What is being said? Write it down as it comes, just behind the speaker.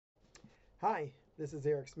Hi, this is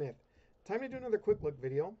Eric Smith. Time to do another quick look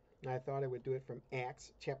video. I thought I would do it from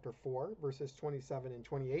Acts chapter 4, verses 27 and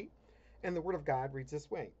 28. And the Word of God reads this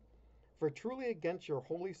way: For truly against your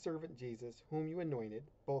holy servant Jesus, whom you anointed,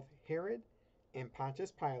 both Herod and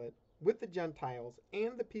Pontius Pilate, with the Gentiles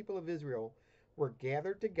and the people of Israel, were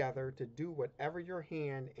gathered together to do whatever your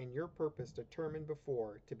hand and your purpose determined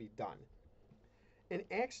before to be done. In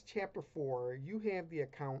Acts chapter 4, you have the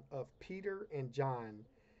account of Peter and John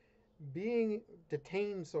being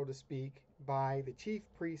detained, so to speak, by the chief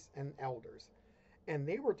priests and elders. And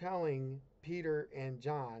they were telling Peter and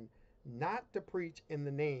John not to preach in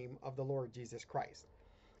the name of the Lord Jesus Christ.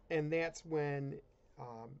 And that's when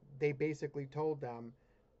they basically told them,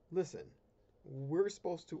 listen, we're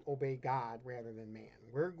supposed to obey God rather than man.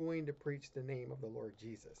 We're going to preach the name of the Lord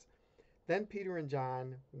Jesus. Then Peter and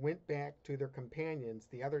John went back to their companions,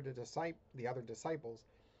 the other disciples,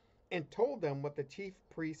 and told them what the chief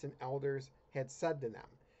priests and elders had said to them.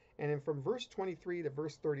 And then from verse 23 to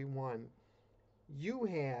verse 31, you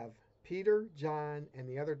have Peter, John, and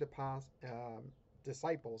the other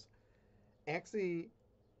disciples actually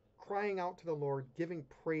crying out to the Lord, giving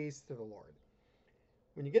praise to the Lord.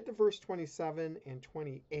 When you get to verse 27 and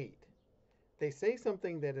 28, they say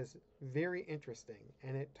something that is very interesting,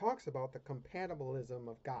 and it talks about the compatibilism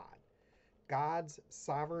of God, God's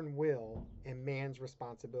sovereign will and man's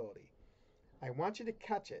responsibility. I want you to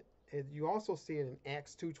catch it. You also see it in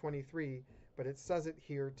Acts 2:23, but it says it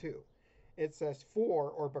here too. It says for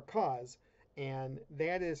or because, and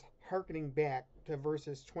that is hearkening back to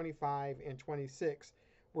verses 25 and 26,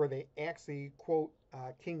 where they actually quote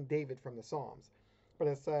King David from the Psalms. But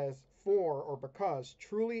it says for or because,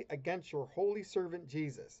 truly against your holy servant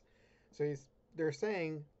Jesus. So they're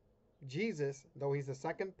saying Jesus, though he's the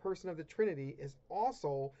second person of the Trinity, is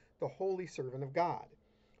also the holy servant of God,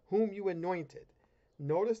 whom you anointed.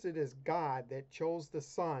 Notice it is God that chose the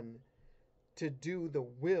Son to do the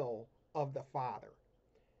will of the Father.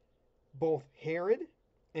 Both Herod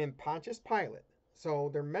and Pontius Pilate. So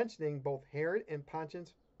they're mentioning both Herod and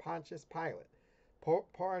Pontius Pilate,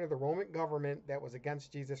 part of the Roman government that was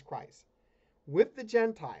against Jesus Christ, with the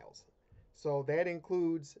Gentiles. So that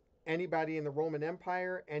includes anybody in the Roman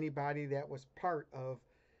Empire, anybody that was part of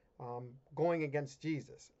going against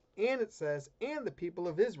Jesus. And it says, and the people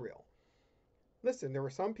of Israel. Listen, there were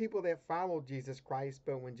some people that followed Jesus Christ,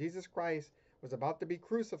 but when Jesus Christ was about to be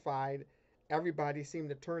crucified, everybody seemed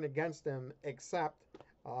to turn against him except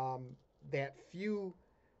that few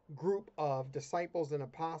group of disciples and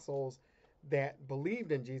apostles that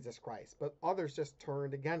believed in Jesus Christ, but others just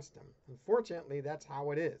turned against him. Unfortunately, that's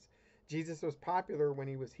how it is. Jesus was popular when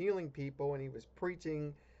he was healing people and he was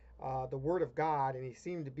preaching the word of God, and he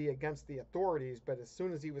seemed to be against the authorities, but as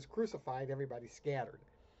soon as he was crucified, everybody scattered.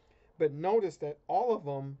 But notice that all of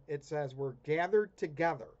them, it says, were gathered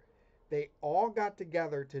together. They all got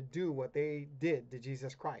together to do what they did to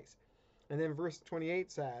Jesus Christ. And then verse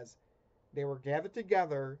 28 says, they were gathered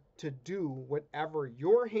together to do whatever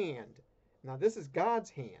your hand. Now, this is God's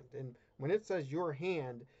hand. And when it says your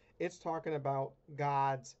hand, it's talking about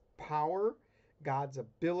God's power, God's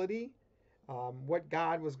ability, what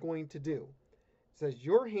God was going to do. It says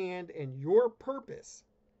your hand and your purpose.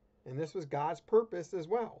 And this was God's purpose as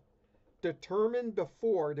well, determined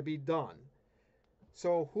before to be done.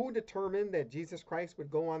 So who determined that Jesus Christ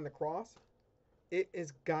would go on the cross? It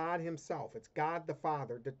is God himself. It's God the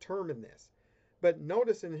Father determined this. But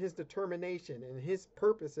notice in his determination and his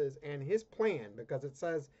purposes and his plan, because it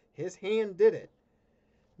says his hand did it,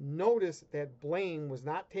 notice that blame was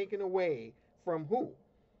not taken away from who?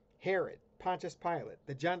 Herod, Pontius Pilate,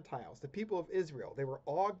 the Gentiles, the people of Israel. They were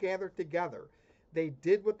all gathered together. They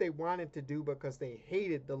did what they wanted to do because they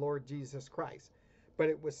hated the Lord Jesus Christ. But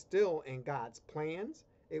it was still in God's plans.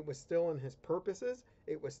 It was still in his purposes.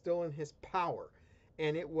 It was still in his power.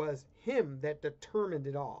 And it was him that determined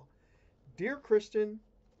it all. Dear Christian,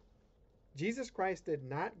 Jesus Christ did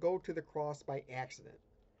not go to the cross by accident.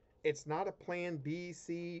 It's not a plan B,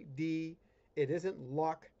 C, D. It isn't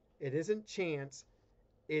luck. It isn't chance.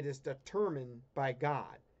 It is determined by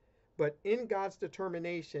God. But in God's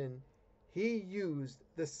determination, he used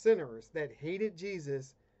the sinners that hated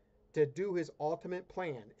Jesus to do his ultimate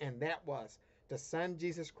plan, and that was to send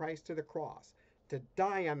Jesus Christ to the cross, to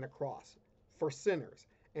die on the cross for sinners,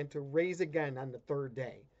 and to raise again on the third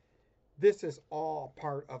day. This is all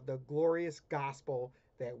part of the glorious gospel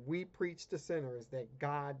that we preach to sinners that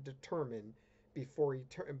God determined before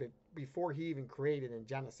he even created in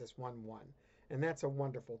Genesis 1:1. And that's a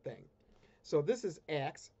wonderful thing. So this is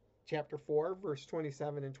Acts chapter 4, verse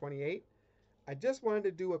 27 and 28. I just wanted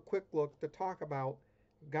to do a quick look to talk about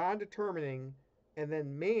God determining and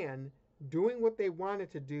then man doing what they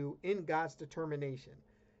wanted to do in God's determination.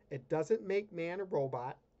 It doesn't make man a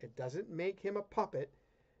robot, it doesn't make him a puppet.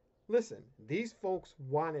 Listen, these folks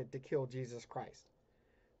wanted to kill Jesus Christ.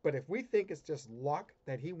 But if we think it's just luck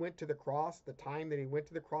that he went to the cross the time that he went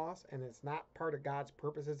to the cross and it's not part of God's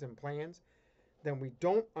purposes and plans, then we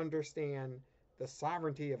don't understand the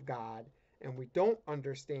sovereignty of God and we don't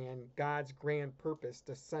understand God's grand purpose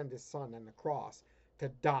to send his son on the cross to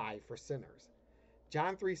die for sinners.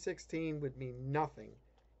 John 3:16 would mean nothing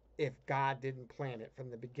if God didn't plan it from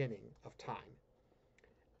the beginning of time.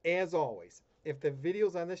 As always, if the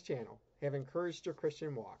videos on this channel have encouraged your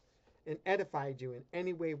Christian walk and edified you in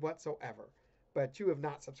any way whatsoever, but you have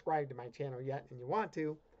not subscribed to my channel yet and you want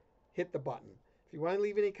to, hit the button. If you want to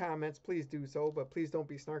leave any comments, please do so, but please don't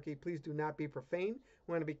be snarky. Please do not be profane.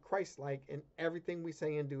 We want to be Christ-like in everything we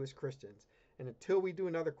say and do as Christians. And until we do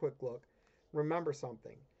another quick look, remember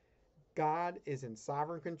something. God is in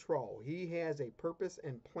sovereign control. He has a purpose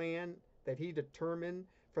and plan that he determined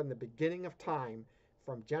from the beginning of time,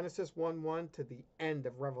 from Genesis 1:1 to the end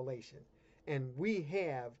of Revelation. And we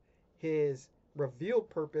have his revealed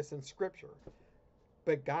purpose in Scripture.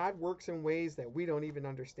 But God works in ways that we don't even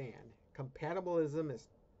understand. Compatibilism is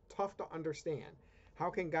tough to understand. How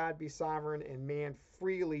can God be sovereign and man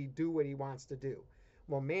freely do what he wants to do?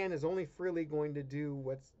 Well, man is only freely going to do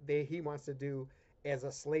what he wants to do as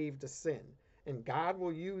a slave to sin. And God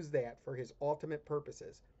will use that for his ultimate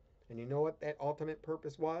purposes. And you know what that ultimate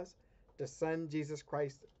purpose was? To send Jesus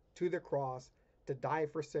Christ to the cross to die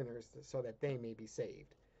for sinners so that they may be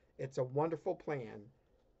saved. It's a wonderful plan.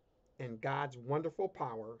 And God's wonderful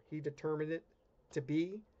power, he determined it to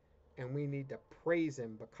be, and we need to praise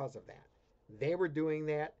him because of that. They were doing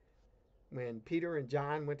that when Peter and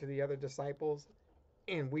John went to the other disciples,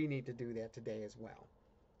 and we need to do that today as well.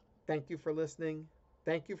 Thank you for listening.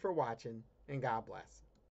 Thank you for watching, and God bless.